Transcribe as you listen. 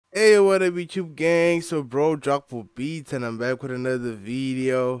Hey, what up, YouTube gang? So, bro, Jock for Beats, and I'm back with another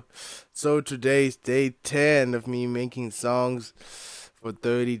video. So, today's day 10 of me making songs for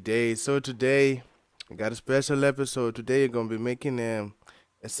 30 days. So, today, I got a special episode. Today, you're gonna be making a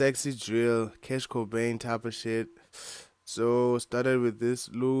sexy drill, Cash Cobain type of shit. So, started with this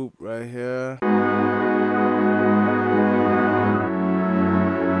loop right here.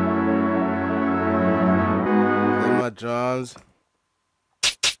 Then my drums.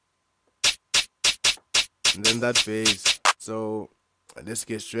 And then that bass. So let's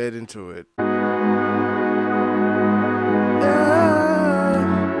get straight into it. I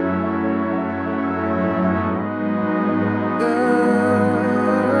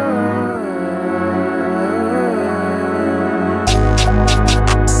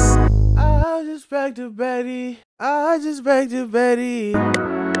just back to Betty. I just back to Betty. I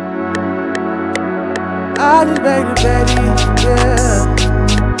just back to Betty. Yeah.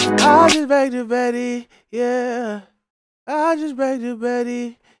 I just back to Betty, yeah. I just back to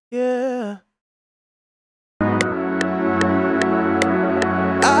Betty, yeah.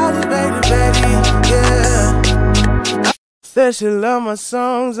 I just back to Betty, yeah. Said she love my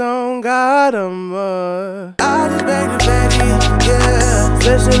songs on God, I just back to Betty, yeah.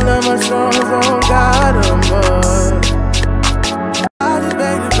 Said she love my songs on God, I just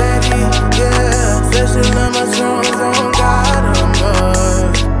back to Betty, yeah. Said she love my songs on God,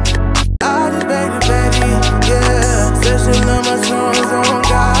 she love my songs on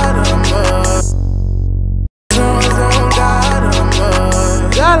God, songs on God,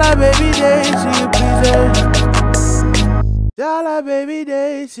 Jala baby day, she a pleaser. Jala baby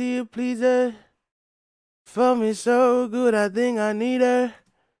day, she a pleaser. For me so good, I think I need her.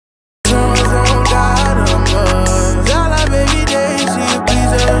 Songs on God, Jala baby day, she a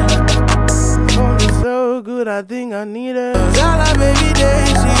pleaser. For me so good, I think I need her. Jala baby day,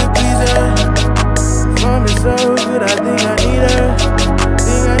 she a pleaser. For me so good, I think I need her.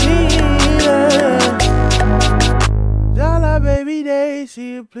 Think I need her. Jala baby day,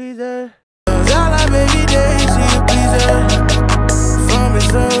 she a pleaser. Jala baby day, she a pleaser. For me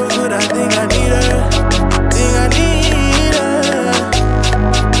so good, I think I need her. Think I need her.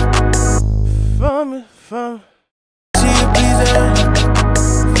 For me, she a pleaser.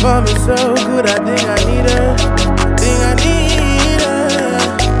 For me so good, I think I need her. Think I need her.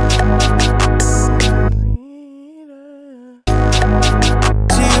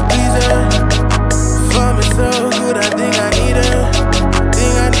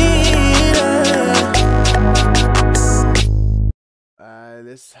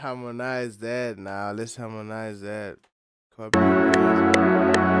 Let's harmonize that now. Let's harmonize that. I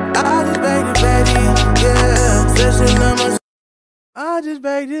just back to Betty, yeah. Said she love my. I just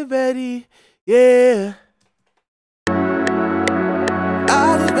back to Betty, yeah. I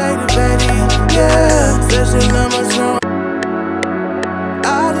just back to Betty, yeah. Said she love my song.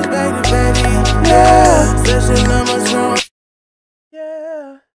 I just back to Betty, yeah. Said she love my song.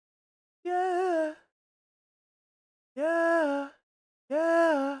 Yeah, yeah, yeah.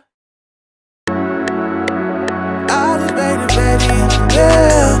 Yeah, I just back to Betty,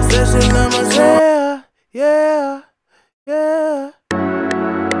 yeah. Said she love my song, yeah, yeah.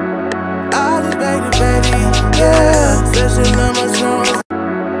 I just back to Betty, yeah. Said she love my songs. I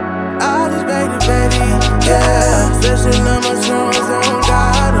just back to Betty, yeah. Said she love my songs on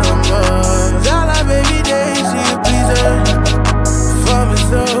God, Jala baby day, she a pleaser. For me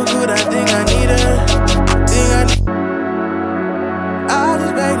so good, I think I need her. Think I need. I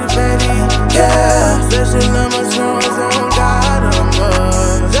just back to Betty, yeah. Said she love my songs on God,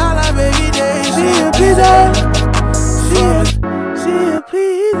 Jala baby day, she a pleaser. She a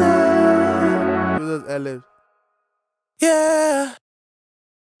pleaser. Yeah,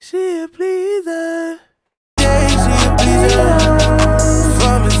 she a pleaser. Day, she a pleaser.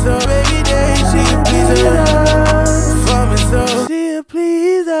 For me so baby day, she a pleaser. For me so she a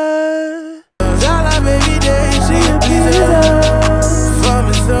pleaser. Jala baby day, she a pleaser.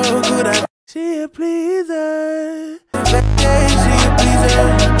 So good, she a pleaser. Yeah, she a pleaser.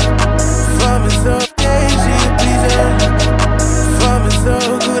 For me so, yeah, she a pleaser. For me so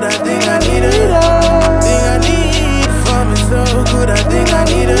good, I think I need her. Think I need. For me so good, I think I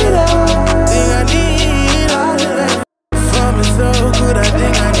need her. Think I need her. For me so good, I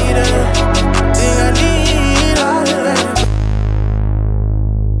think I need her. Think I need her.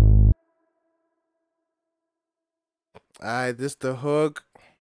 Alright, this the hook.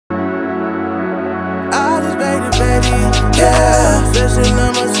 I just back to Betty, yeah. Said she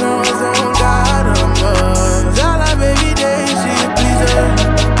love my songs on God, Jala baby day, she a pleaser.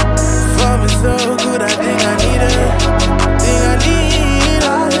 For me so good, I think I need her. Think I need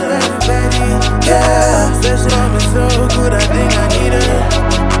her.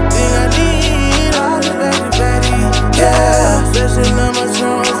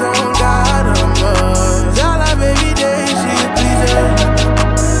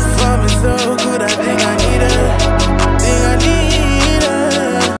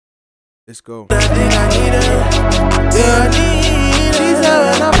 let's go. I think I need her. Yeah, I need her. She said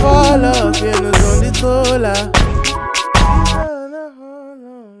when I fall off, yeah, it's on the cola.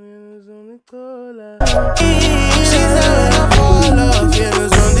 She said when I fall off, yeah,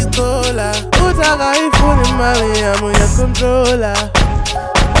 it's on the cola. Utaga ifuni mali amu yes controller.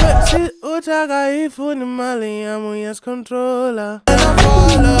 Utaga ifuni mali amu yes controller. When I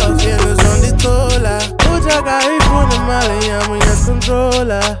fall off, yeah, it's on the cola. Utaga ifuni mali amu yes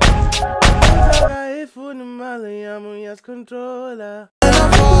controller. Utaga ifuni mali amu yes controller. When I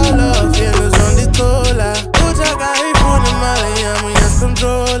fall off, yeah, it's on the cola. Utaga ifuni mali amu yes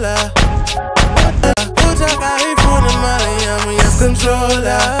controller. Utaga ifuni mali amu yes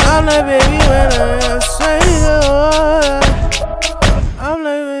controller. I'm like baby when I say I'm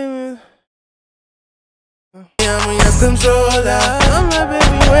like baby. I'm a yes controller. I'm like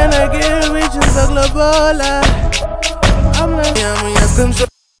baby when I get rich in the global. I'm like I'm a yes controller.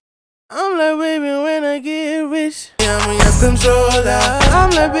 I'm like baby when I get rich. I'm a yes controller. I'm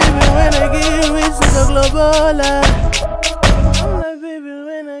like baby when I get rich in the global. I'm like baby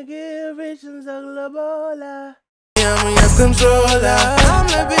when I get rich in the global. I'm a yes controller. I'm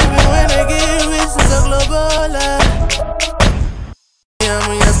like baby when I get rich in the global. I'm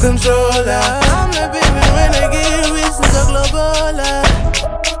a yes controller. I'm like baby when I get rich in the global.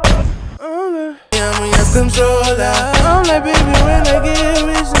 I'm a yes controller. I'm like baby when I get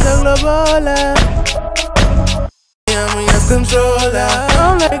rich in the global. I'm a yes controller.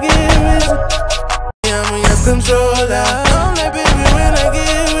 I'm like get rich. I'm a yes controller. I'm like baby when I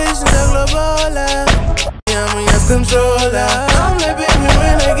get rich in the global. I'm a yes controller. I'm like baby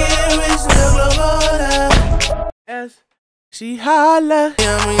when I get rich in the global. Yes. She holla,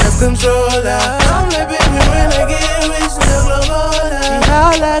 I'm a yes controller. I'm like baby when I get rich in the global. She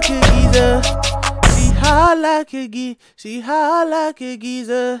holla Kirgiza. She holla Kirgi. She holla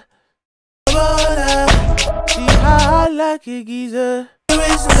Kirgiza. She holla Kirgiza.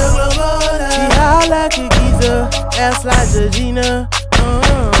 Rich in the global. She holla Kirgiza. Ass like Georgina.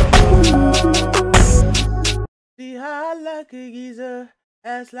 She holla Kirgiza.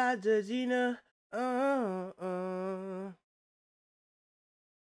 Ass like Georgina. I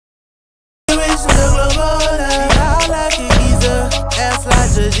like it, geezer, ass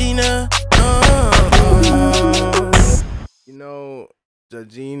like Georgina. You know,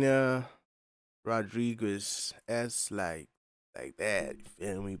 Georgina Rodriguez, ass like that. You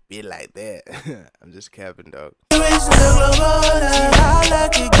feel me? Be like that. I'm just capping, dog. I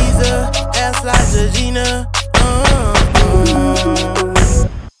like it, geezer, ass like Georgina.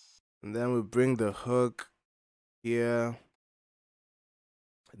 And then we bring the hook here.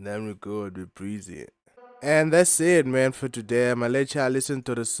 And then we go and we breeze it. And that's it, man, for today. I'm gonna let y'all listen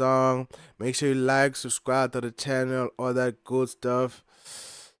to the song. Make sure you like, subscribe to the channel, all that good stuff.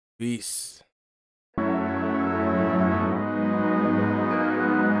 Peace.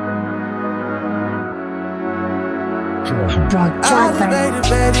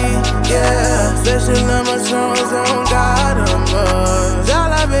 Baby, yeah. Special on my songs on God,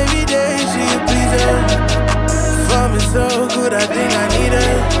 Jala baby day, she a pleaser. For me so good, I think I need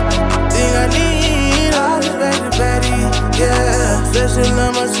her. Think I need all this baby, yeah. Special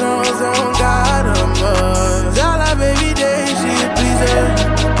on my songs on God, Jala baby day, she a pleaser.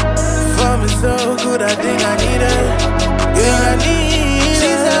 For me so good, I think I need her. Yeah, I need her.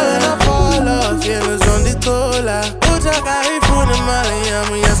 She said when I fall off, yeah, it's on the cola. Utaga ifuni mali,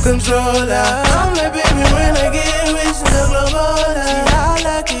 I'm a yes controller. I'm like baby when I get rich in the global. She hot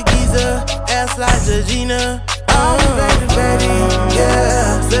like a geezer, ass like Georgina. Baby,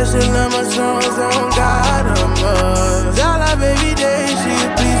 yeah. Special on my songs on God, Jala baby day, she a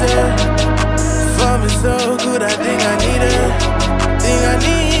pleaser. For me so good, I think I need her. Think I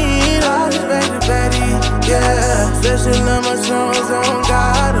need all this baby, yeah. Special on my songs on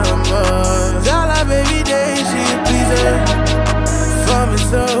God, Jala baby day, she a pleaser. For me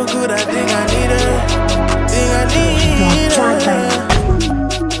so good, I think I need her.